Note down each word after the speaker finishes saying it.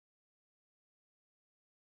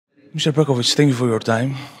Mr. Pέkοβιτς, thank you for your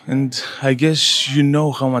time. And I guess you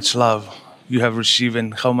know how much love you have received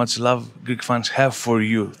and how much love Greek fans have for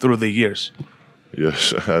you through the years.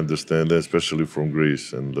 Yes, I understand, especially from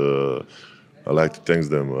Greece, and I like to thank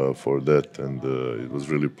them for that. And it was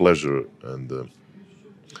really pleasure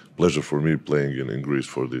for me playing in Greece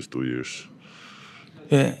for these 2 years.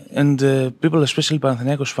 And people, especially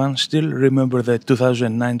Panathenαϊκos fans, still remember the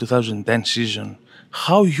 2009-2010 season.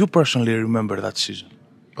 How you personally remember that season?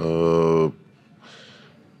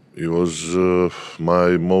 It was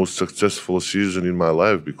my most successful season in my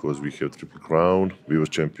life because we had Triple Crown. We were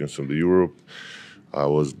champions in the Europe. I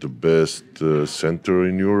was the best center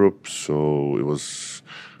in Europe, so it was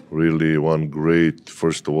really one great.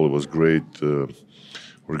 First of all, it was great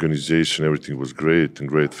organization. Everything was great and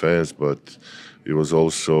great fans, but it was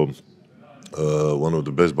also one of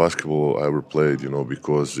the best basketball I ever played.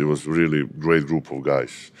 Because it was really great group of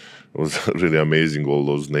guys. It was really amazing, all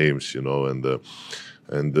those names,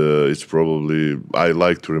 and it's probably I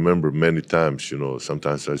like to remember many times.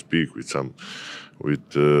 Sometimes I speak with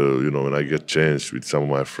when I get chance with some of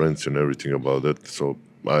my friends and everything about that. So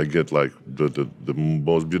I get like the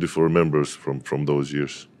most beautiful remembers from those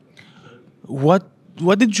years. What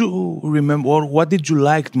did you remember, or what did you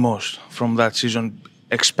like most from that season,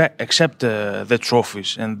 except the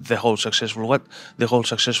trophies and the whole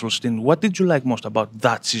successful stint? What did you like most about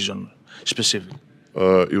that season specifically?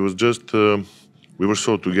 It was just we were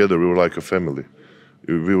so together. We were like a family.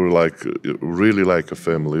 We were really like a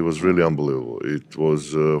family. It was really unbelievable. It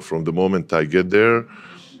was from the moment I get there,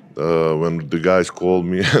 when the guys called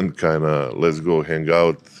me and kind of let's go hang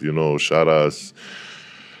out, Sharas,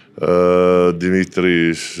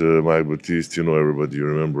 Dimitris, Mike Baptiste, everybody. You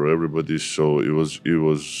remember everybody. So it was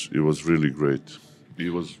really great.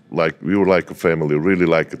 It was like we were like a family, really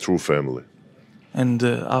like a true family. And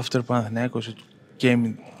after Panathinaikos, it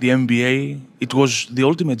came the NBA. It was the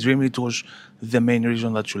ultimate dream. It was the main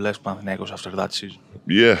reason that you left Panathinaikos after that season.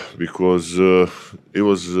 Yeah, because it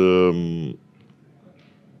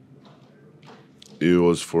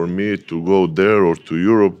was for me to go there or to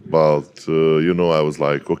Europe, but I was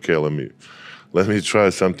like, okay, let me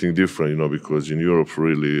try something different, because in Europe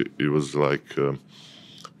really it was like,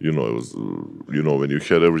 it was, when you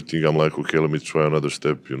had everything, I'm like, okay, let me try another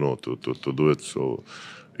step, to do it. So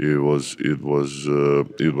it was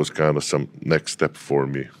kind of some next step for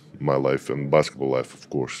me, my life and basketball life, of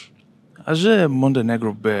course. As a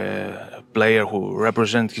Montenegro player who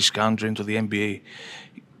represented his country into the NBA,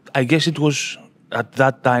 I guess it was at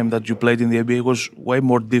that time that you played in the NBA was way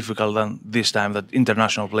more difficult than this time that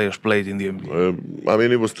international players played in the NBA.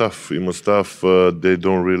 It was tough. They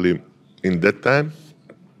don't really, in that time,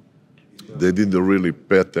 they didn't really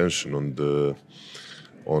pay attention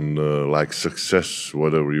on like success,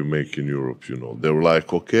 whatever you make in Europe. They were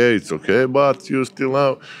like, okay, it's okay, but you still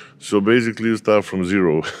now. So basically, you start from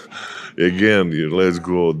zero again. Let's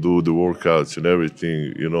go do the workouts and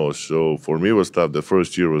everything. So for me, it was tough. The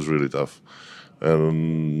first year was really tough.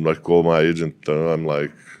 And I call my agent and I'm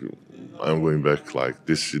like, I'm going back. Like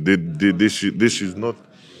this is not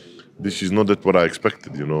that what I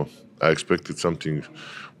expected. I expected something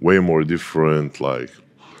way more different. Like,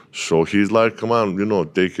 so he's like, come on,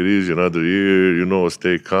 take it easy, another year,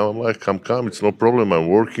 stay calm. I'm like, I'm calm. It's no problem. I'm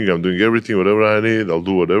working. I'm doing everything, whatever I need. I'll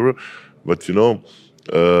do whatever. But in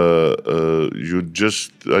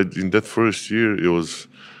that first year, it was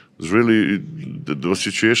really the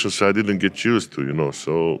situations I didn't get used to,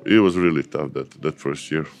 so it was really tough that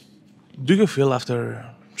first year. Do you feel after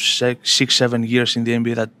 6-7 years in the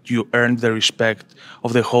NBA that you earned the respect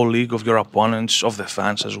of the whole league, of your opponents, of the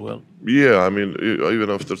fans as well? Yeah, even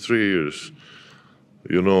after 3 years,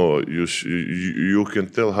 you can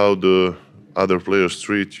tell how the other players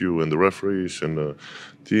treat you and the referees and the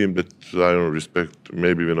team that I don't respect,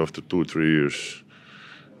 maybe even after 2-3 years.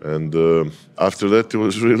 And after that, it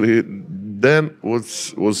was really, then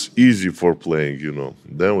was easy for playing,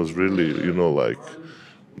 Then was really,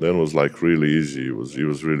 then was like really easy. It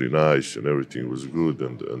was really nice and everything was good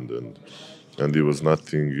and it was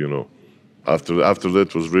nothing, After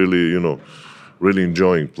that was really, really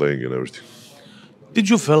enjoying playing and everything. Did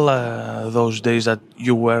you feel those days that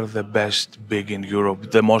you were the best big in Europe,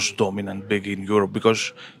 the most dominant big in Europe?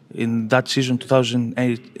 Because in that season,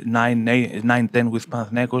 2009-10 with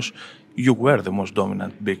Panathinaikos, you were the most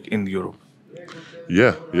dominant big in Europe.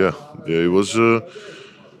 Yeah. It was, I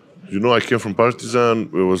came from Partizan.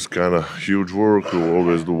 It was kind of huge work. We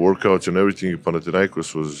always do workouts and everything.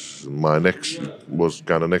 Panathinaikos was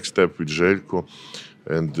next step with Zéliko.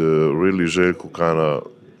 And really Zéliko kind of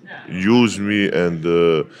use me, and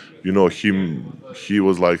you know, he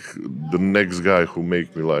was like the next guy who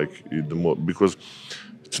make me like it the most, because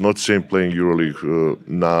it's not same playing EuroLeague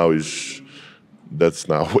now. That's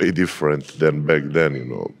now way different than back then. You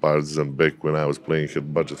know, Partizan back when I was playing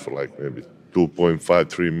had budget for like maybe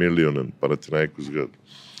 2.53 million, and Panathinaikos got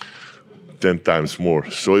 10 times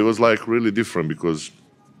more. So it was like really different, because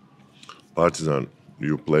Partizan,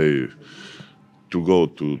 you play to go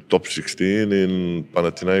to top 16, in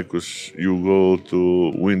Panathinaikos you go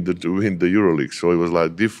to win the EuroLeague. So it was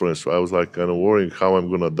like different. So I was like kind of worrying how I'm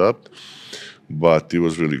gonna adapt, but it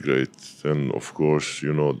was really great. And of course,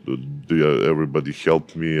 you know, everybody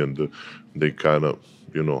helped me, and they kind of,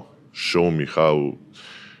 you know, show me how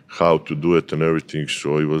to do it and everything.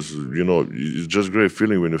 So it was, you know, it's just great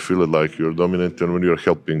feeling when you feel it like you're dominant and when you're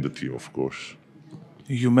helping the team, of course.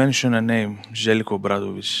 You mentioned a name, Ζέλικο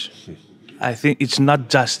Ομπράντοβιτς. I think it's not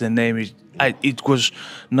just a name. It was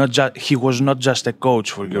not just. He was not just a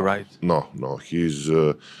coach for you, right? No, he's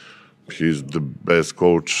the best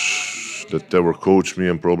coach that ever coached me,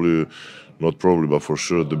 and not probably, but for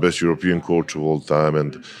sure, the best European coach of all time.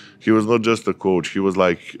 And he was not just a coach; he was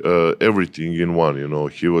like everything in one. You know,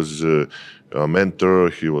 he was a mentor,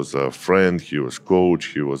 he was a friend, he was coach,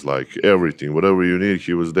 he was like everything. Whatever you need,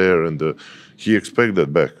 he was there, and he expected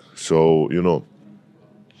that back. So, you know.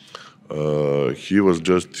 He's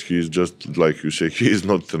just like you say, he's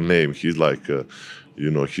not the name. He's like,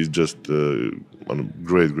 you know, he's just a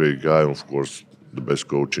great guy. Of course, the best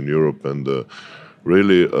coach in Europe. And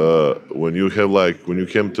really, when you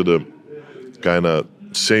came to the kind of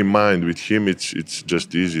same mind with him, it's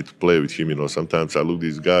just easy to play with him. You know, sometimes I look at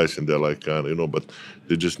these guys and they're like, kind of, you know, but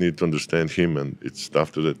they just need to understand him, and it's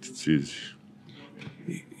after that it's easy.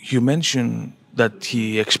 You mentioned that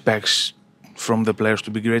he expects from the players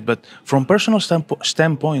to be great, but from personal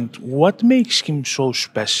standpoint, what makes him so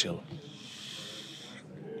special?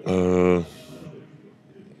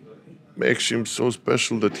 Makes him so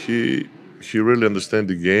special that he really understands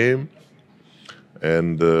the game,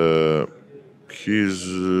 and he's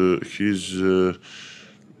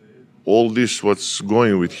all this what's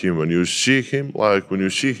going with him. When you see him,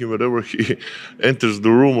 whenever he enters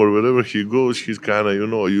the room or wherever he goes, he's kind of,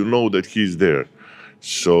 you know that he's there.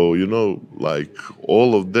 So, you know, like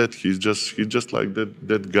all of that, he's just like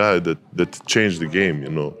that guy that changed the game, you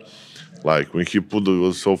know. Like when he it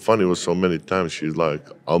was so funny, it was so many times, he's like,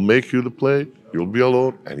 I'll make you the play, you'll be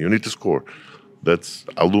alone, and you need to score.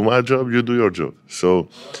 I'll do my job, you do your job. So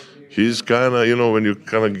he's kind of, you know, when you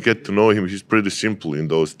kind of get to know him, he's pretty simple in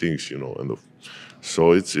those things, you know. And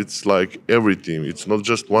so it's like everything. It's not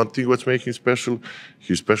just one thing what's making him special.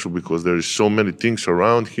 He's special because there is so many things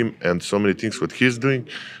around him and so many things what he's doing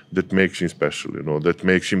that makes him special, you know, that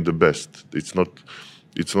makes him the best. It's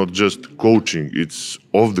not just coaching, it's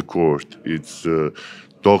off the court, it's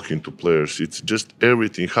talking to players, it's just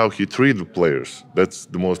everything, how he treats the players. That's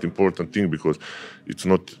the most important thing, because it's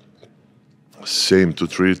not same to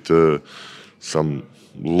treat some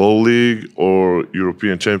low league or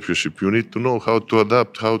European championship. You need to know how to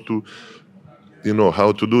adapt, how to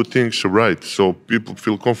do things right, so people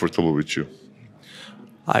feel comfortable with you.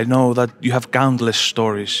 I know that you have countless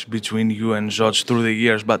stories between you and Zsolt through the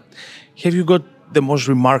years, but have you got the most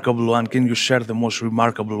remarkable one? Can you share the most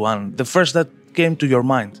remarkable one? The first that came to your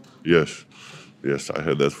mind? Yes, I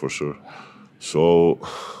had that for sure. So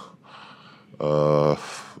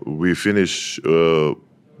we finish.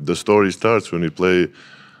 The story starts when we play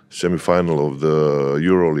semi-final of the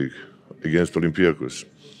EuroLeague against Olympiacos,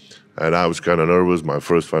 and I was kind of nervous, my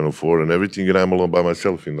first Final Four and everything, and I'm alone by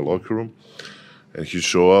myself in the locker room, and he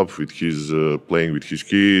show up with his playing with his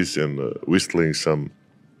keys and whistling some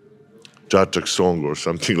Chachak song or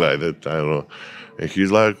something like that, I don't know. And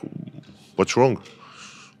he's like, what's wrong?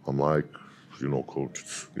 I'm like, coach,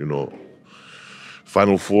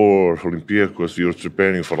 Final Four, Olympiacos, you're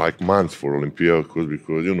preparing for like months for Olympiacos,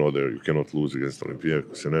 because, there you cannot lose against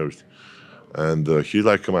Olympiacos and everything. And he's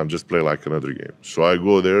like, come on, just play like another game. So I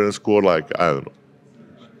go there and score like, I don't know,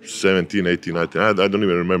 17, 18, 19. I don't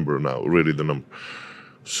even remember now, really, the number.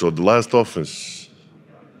 So the last offense,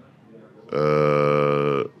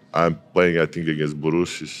 I'm playing, I think, against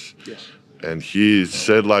Borussia. Yes. And he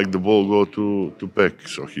said, like, the ball go to Peck.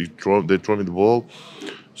 So they throw me the ball.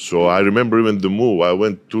 So I remember even the move. I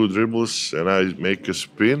went 2 dribbles and I make a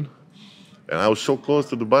spin. And I was so close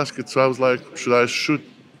to the basket, so I was like, should I shoot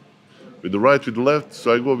with the right, with the left?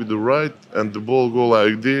 So I go with the right, and the ball go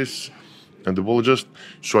like this. And the ball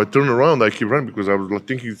so I turn around, I keep running because I was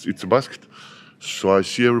thinking it's a basket. So I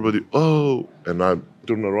see everybody, oh, and I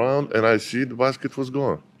turn around and I see the basket was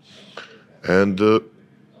gone. And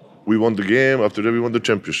we won the game. After that, we won the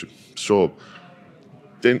championship. So,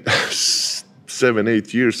 7,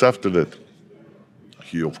 8 years after that,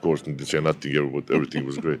 he of course didn't say nothing. Everything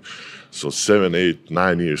was great. So 7, 8,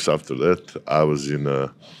 9 years after that,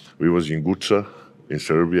 we was in Guča in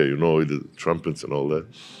Serbia. You know, with the trumpets and all that.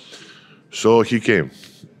 So he came,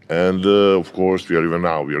 and of course we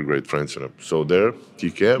are great friends. So there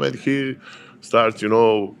he came and he started,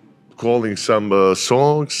 calling some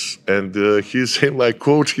songs, and he's saying like,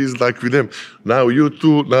 coach, he's like with them. Now you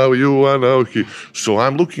two, now you one, now he. So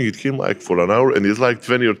I'm looking at him like for an hour, and it's like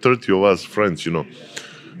 20 or 30 of us friends,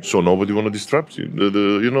 So nobody want to disrupt him,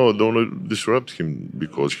 don't want to disrupt him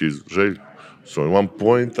because he's Željko. So at one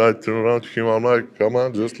point I turn around to him, I'm like, come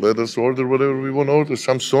on, just let us order whatever we want to order,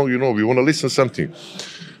 some song, we want to listen to something.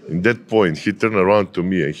 In that point, he turned around to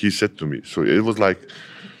me and he said to me, so it was like,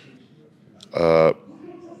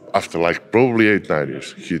 after like probably 8, 9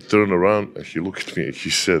 years, he turned around and he looked at me and he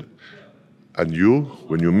said, and you,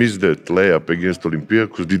 when you missed that layup against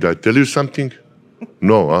Olympiacos, did I tell you something?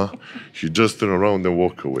 No, huh? He just turned around and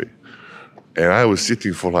walked away. And I was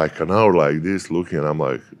sitting for like an hour like this, looking, and I'm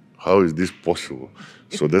like, how is this possible?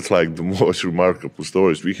 So that's like the most remarkable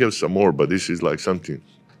stories. We have some more, but this is like something.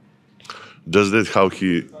 Does that how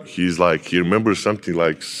he's like, he remembers something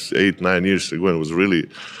like 8, 9 years ago, and it was really,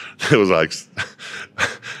 it was like,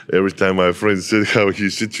 every time my friend said how he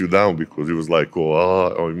sits you down, because he was like,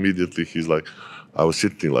 immediately he's like, I was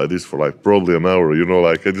sitting like this for like probably an hour,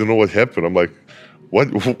 like I didn't know what happened. I'm like, what,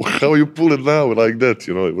 how you pull it now like that?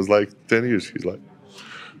 It was like 10 years. He's like,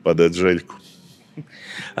 but that's Željko.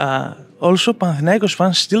 Also, Panathinaikos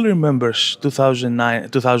fans still remembers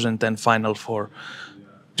 2010 Final Four.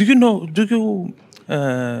 Do you know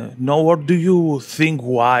or do you think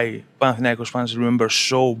why Panathinaikos fans remember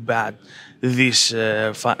so bad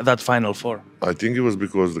that Final Four? I think it was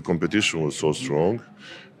because the competition was so strong,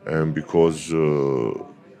 and because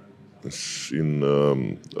in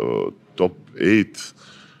top 8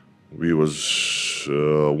 we was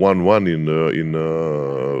 1-1 in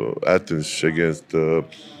Athens against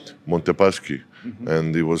Montepaschi,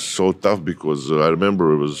 and it was so tough because I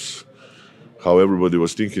remember it was how everybody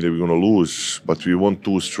was thinking they were going to lose, but we won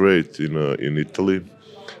 2 straight in Italy,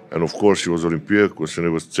 and of course it was Olympiacos and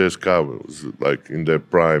it was CSKA. It was like in their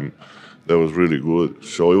prime. That was really good.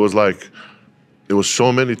 So it was like, it was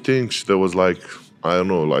so many things that was like, I don't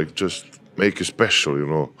know, like just make it special,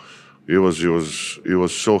 It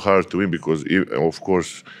was so hard to win because, of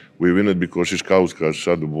course, we win it because Žižkauskas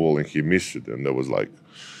shot the ball and he missed it, and that was like,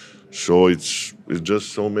 so it's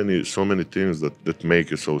just so many things that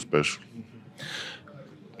make it so special.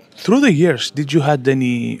 Through the years, did you had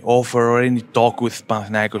any offer or any talk with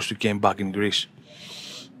Panathinaikos to came back in Greece?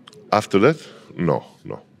 After that, no.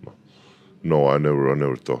 I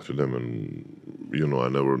never talked to them, and I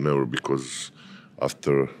never because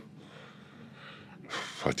after,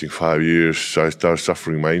 I think 5 years, I started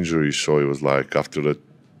suffering my injury. So it was like after that,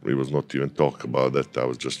 it was not even talk about that. I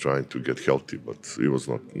was just trying to get healthy, but it was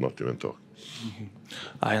not even talk.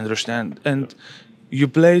 I understand. And you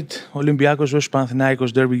played Olympiacos vs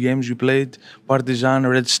Panathinaikos derby games. You played Partizan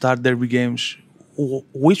Red Star derby games.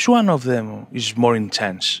 Which one of them is more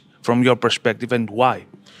intense from your perspective, and why?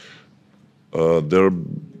 They're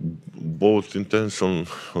both intense on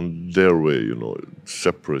their way,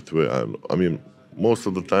 separate way. I mean, most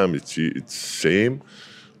of the time it's same,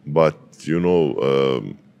 but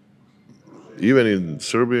even in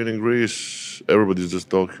Serbia and in Greece, everybody's just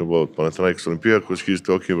talking about Panathinaikos Olympiacos. He's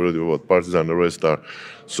talking already about Partizan and Red Star.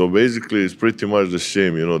 So basically, it's pretty much the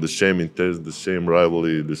same. The same intent, the same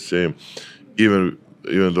rivalry, the same. Even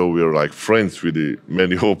though we are like friends with the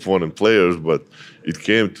many opponent players, but it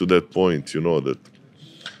came to that point,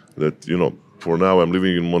 that for now I'm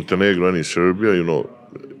living in Montenegro and in Serbia,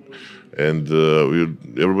 and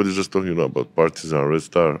everybody's just talking about Partizan, Red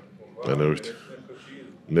Star, and everything.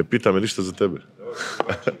 Ne pita me ništa za tebe.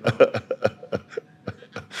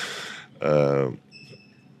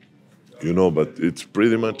 But it's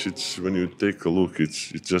pretty much, when you take a look,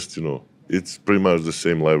 it's just, it's pretty much the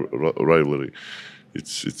same rivalry.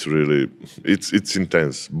 It's really, it's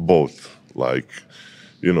intense, both. Like,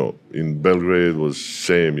 in Belgrade was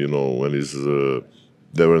same, when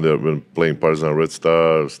they were there when playing Partizan Red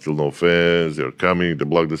Star, still no fans, they're coming, they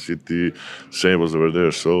block the city, same was over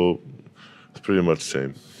there, so it's pretty much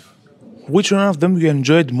same. Which one of them you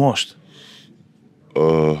enjoyed most?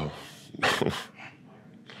 I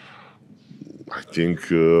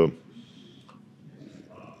think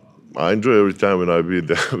I enjoy every time when I beat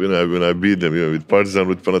them. when I beat them, with Partizan,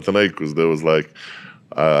 with Panathinaikos, there was like,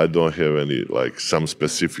 I don't have any like some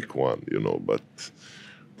specific one, but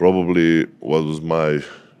probably what was my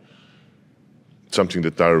something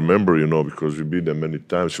that I remember, you know, because we beat them many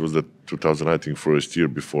times. It was the 2000, I think, first year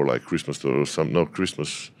before like Christmas or some, no,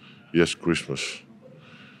 Christmas, yes, Christmas,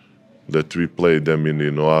 that we played them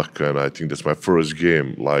in Oaxaca, and I think that's my first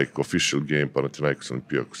game, like official game, Panathinaikos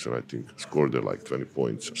Olympiacos, and I think scored there like 20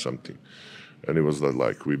 points or something. And it was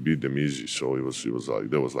like we beat them easy, so it was like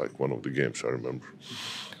that was like one of the games I remember.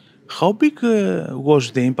 How big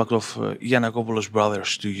was the impact of Giannakopoulos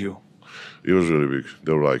brothers to you? It was really big.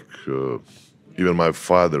 They were like, even my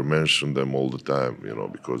father mentioned them all the time, you know,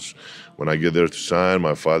 because when I get there to sign,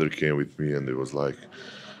 my father came with me, and it was like,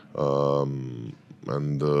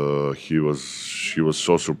 he was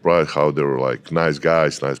so surprised how they were like nice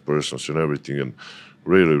guys, nice persons, and everything, and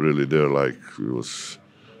really, they're like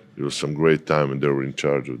it was some great time, and they were in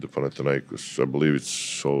charge of the Panathinaikos. I believe it's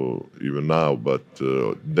so even now, but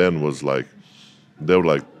then was like they were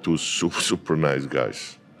like two super nice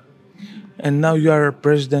guys. And now you are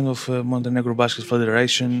president of Montenegro Basketball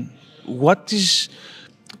Federation.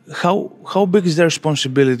 How big is the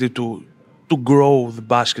responsibility to grow the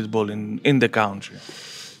basketball in the country?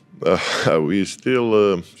 We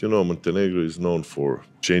still, you know, Montenegro is known for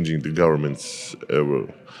changing the governments ever.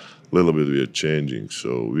 Little bit we are changing,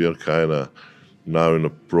 so we are kind of now in a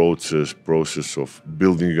process of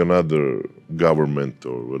building another government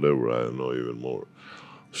or whatever, I don't know even more.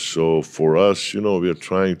 So for us, you know, we are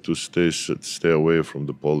trying to stay away from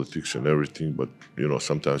the politics and everything, but you know,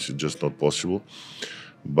 sometimes it's just not possible.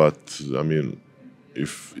 But I mean,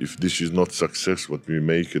 if this is not success, what we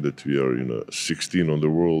make it, that we are, you know, 16 on the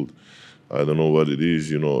world, I don't know what it is,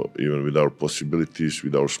 you know, even with our possibilities,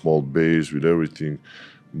 with our small base, with everything.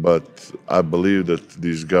 But I believe that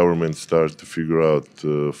these governments start to figure out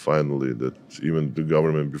finally that even the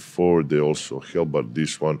government before, they also help, but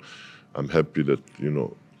this one, I'm happy that, you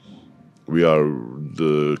know, we are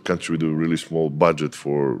the country with a really small budget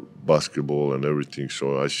for basketball and everything.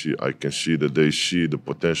 So I can see that they see the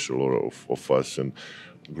potential of us and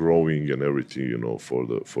growing and everything, you know, for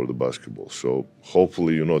the basketball. So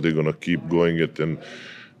hopefully, you know, they're gonna keep going it and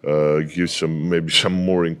give maybe some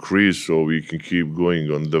more increase, so we can keep going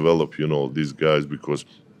and develop, you know, these guys, because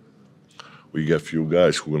we get few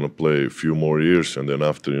guys who are gonna play a few more years, and then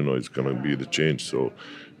after, you know, it's gonna be the change. So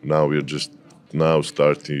now we're just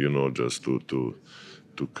starting, you know, just to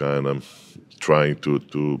kind of trying to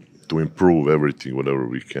improve everything, whatever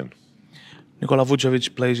we can. Nikola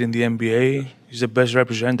Vucevic plays in the NBA. He's the best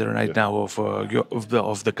representative right now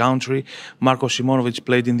of the country. Marko Simonovic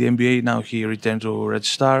played in the NBA. Now he returned to Red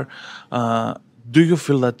Star. Do you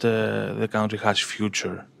feel that the country has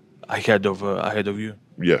future ahead of you?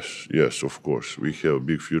 Yes, of course. We have a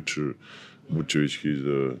big future. Vucevic, he's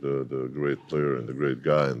the great player and the great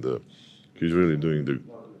guy, and he's really doing the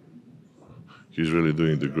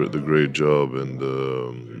great job, and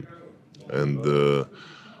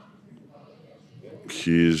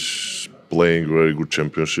he's playing very good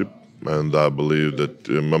championship, and I believe that,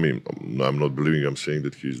 I mean, I'm not believing, I'm saying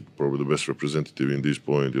that he's probably the best representative in this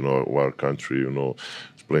point, you know, of our country, you know,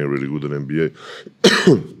 he's playing really good in NBA.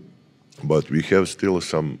 But we have still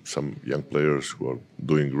some young players who are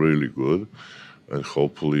doing really good, and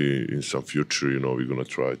hopefully in some future, you know, we're gonna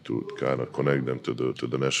try to kind of connect them to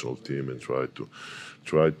the national team and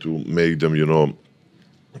try to make them, you know,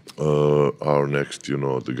 our next, you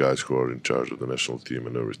know, the guys who are in charge of the national team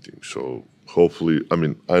and everything. So hopefully, I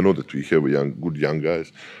mean, I know that we have good young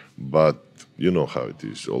guys, but you know how it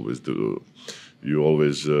is. You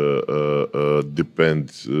always depend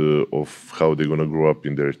of how they're gonna grow up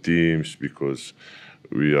in their teams, because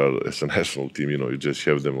we are, as a national team, you know, you just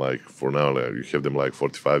have them like, for now, like, you have them like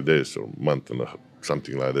 45 days or a month and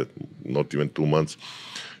something like that, not even 2 months.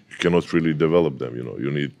 You cannot really develop them, you know,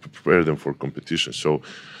 you need to prepare them for competition. So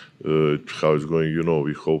how it's going, you know,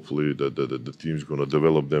 we hopefully that the team's going to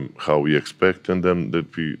develop them how we expect, and then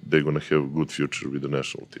that they're going to have a good future with the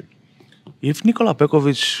national team. If Nikola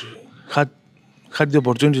Pέkοβιτς had the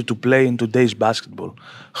opportunity to play in today's basketball,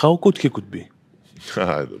 how good he could be?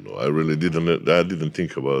 I don't know. I really didn't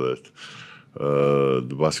think about that.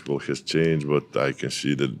 The basketball has changed, but I can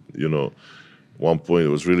see that, you know, one point it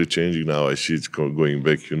was really changing. Now I see it's going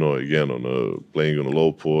back, you know, again on playing on a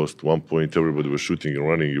low post. One point everybody was shooting and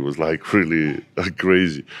running. It was like really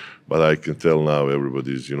crazy. But I can tell now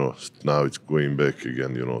everybody's, you know, now it's going back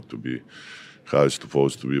again, you know, to be how it's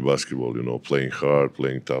supposed to be basketball, you know, playing hard,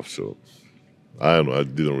 playing tough. So I don't know. I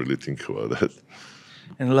didn't really think about that.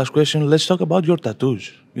 And the last question, let's talk about your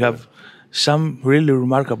tattoos. You have some really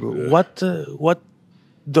remarkable. Yeah. What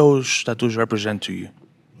those tattoos represent to you?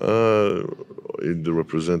 It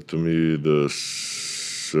represent to me the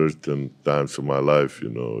certain times of my life, you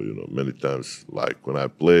know, many times, like when I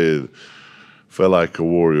played felt like a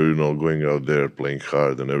warrior, you know, going out there, playing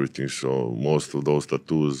hard and everything. So most of those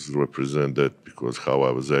tattoos represent that, because how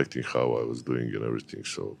I was acting, how I was doing and everything.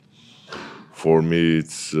 So for me,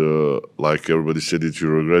 it's like everybody said, did you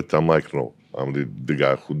regret? I'm like, no, I'm the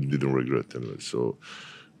guy who didn't regret anyway. So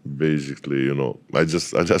basically, you know, I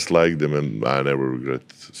just like them, and I never regret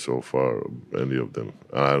so far any of them.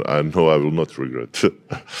 I know I will not regret.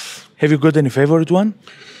 Have you got any favorite one?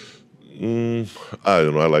 I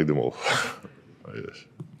don't know. I like them all. Yes.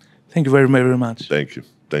 Thank you very, very much. Thank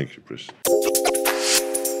you, Chris.